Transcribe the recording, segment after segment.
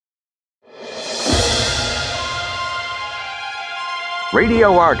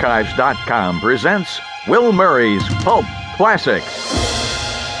RadioArchives.com presents Will Murray's Pulp Classics.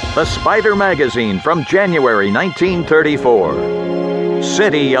 The Spider Magazine from January 1934.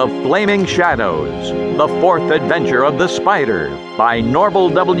 City of Flaming Shadows, the fourth adventure of the Spider by Norval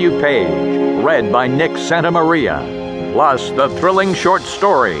W. Page, read by Nick Santamaria. Plus the thrilling short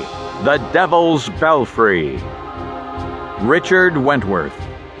story, The Devil's Belfry. Richard Wentworth,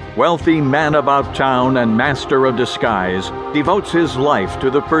 wealthy man about town and master of disguise, devotes his life to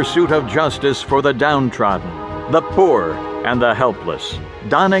the pursuit of justice for the downtrodden, the poor, and the helpless.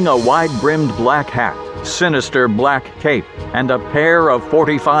 Donning a wide-brimmed black hat, sinister black cape, and a pair of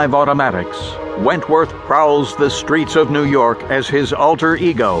 .45 automatics, Wentworth prowls the streets of New York as his alter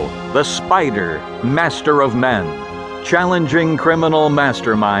ego, the Spider, master of men, challenging criminal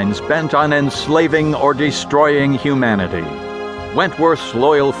masterminds bent on enslaving or destroying humanity. Wentworth's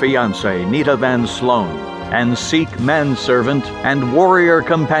loyal fiancée, Nita Van Sloan, and Sikh manservant and warrior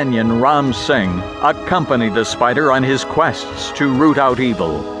companion Ram Singh accompany the Spider on his quests to root out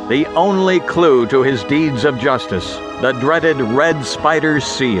evil. The only clue to his deeds of justice, the dreaded red spider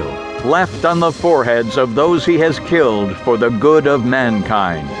seal, left on the foreheads of those he has killed for the good of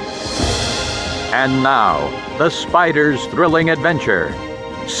mankind. And now, the Spider's thrilling adventure,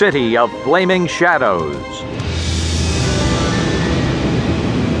 City of Flaming Shadows.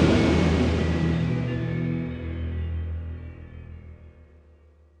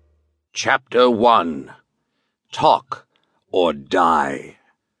 Chapter 1. Talk or Die.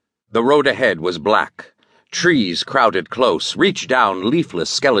 The road ahead was black. Trees crowded close, reached down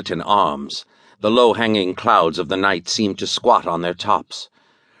leafless skeleton arms. The low-hanging clouds of the night seemed to squat on their tops.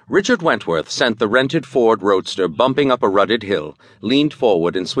 Richard Wentworth sent the rented Ford Roadster bumping up a rutted hill, leaned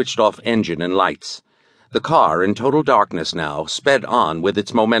forward and switched off engine and lights. The car, in total darkness now, sped on with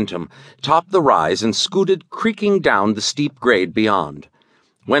its momentum, topped the rise and scooted creaking down the steep grade beyond.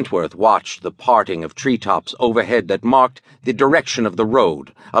 Wentworth watched the parting of treetops overhead that marked the direction of the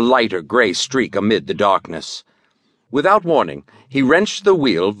road, a lighter gray streak amid the darkness. Without warning, he wrenched the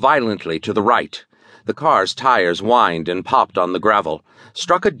wheel violently to the right. The car's tires whined and popped on the gravel,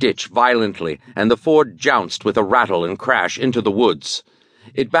 struck a ditch violently, and the Ford jounced with a rattle and crash into the woods.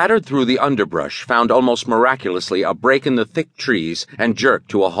 It battered through the underbrush, found almost miraculously a break in the thick trees, and jerked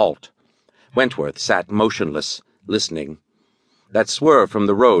to a halt. Wentworth sat motionless, listening. That swerve from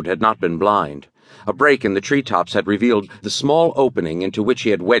the road had not been blind. A break in the treetops had revealed the small opening into which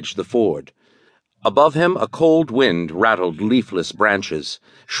he had wedged the Ford. Above him, a cold wind rattled leafless branches.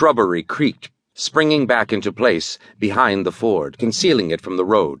 Shrubbery creaked, springing back into place behind the Ford, concealing it from the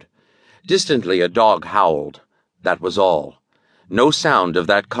road. Distantly, a dog howled. That was all. No sound of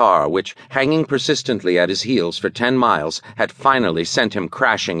that car which, hanging persistently at his heels for 10 miles, had finally sent him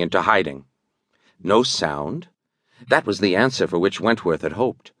crashing into hiding. No sound? That was the answer for which Wentworth had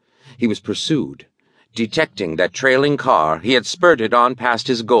hoped. He was pursued. Detecting that trailing car, he had spurted on past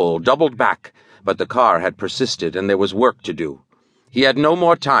his goal, doubled back, but the car had persisted and there was work to do. He had no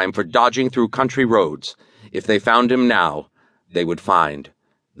more time for dodging through country roads. If they found him now, they would find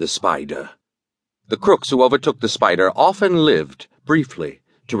the Spider. The crooks who overtook the Spider often lived, briefly,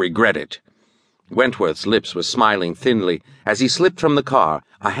 to regret it. Wentworth's lips were smiling thinly as he slipped from the car,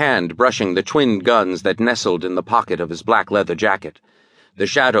 a hand brushing the twin guns that nestled in the pocket of his black leather jacket. The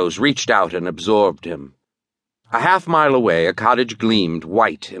shadows reached out and absorbed him. A half-mile away, a cottage gleamed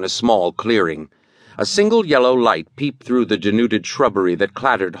white in a small clearing. A single yellow light peeped through the denuded shrubbery that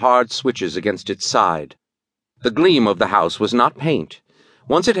clattered hard switches against its side. The gleam of the house was not paint.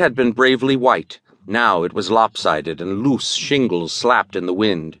 Once it had been bravely white. Now it was lopsided and loose shingles slapped in the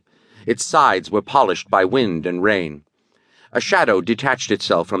wind. Its sides were polished by wind and rain. A shadow detached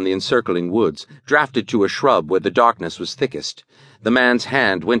itself from the encircling woods, drafted to a shrub where the darkness was thickest. The man's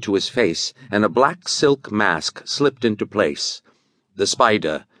hand went to his face, and a black silk mask slipped into place. The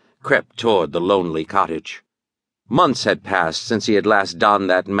Spider crept toward the lonely cottage. Months had passed since he had last donned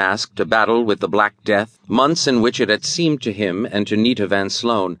that mask to battle with the Black Death, months in which it had seemed to him and to Nita Van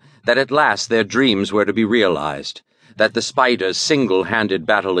Sloan that at last their dreams were to be realized, that the Spider's single-handed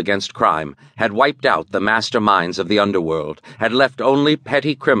battle against crime had wiped out the masterminds of the underworld, had left only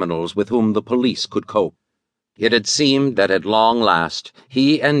petty criminals with whom the police could cope. It had seemed that at long last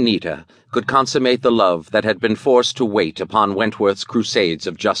he and Nita could consummate the love that had been forced to wait upon Wentworth's crusades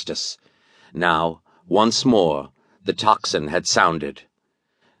of justice. Now, once more, the tocsin had sounded.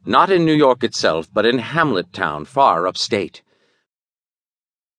 Not in New York itself, but in Hamlet Town, far upstate.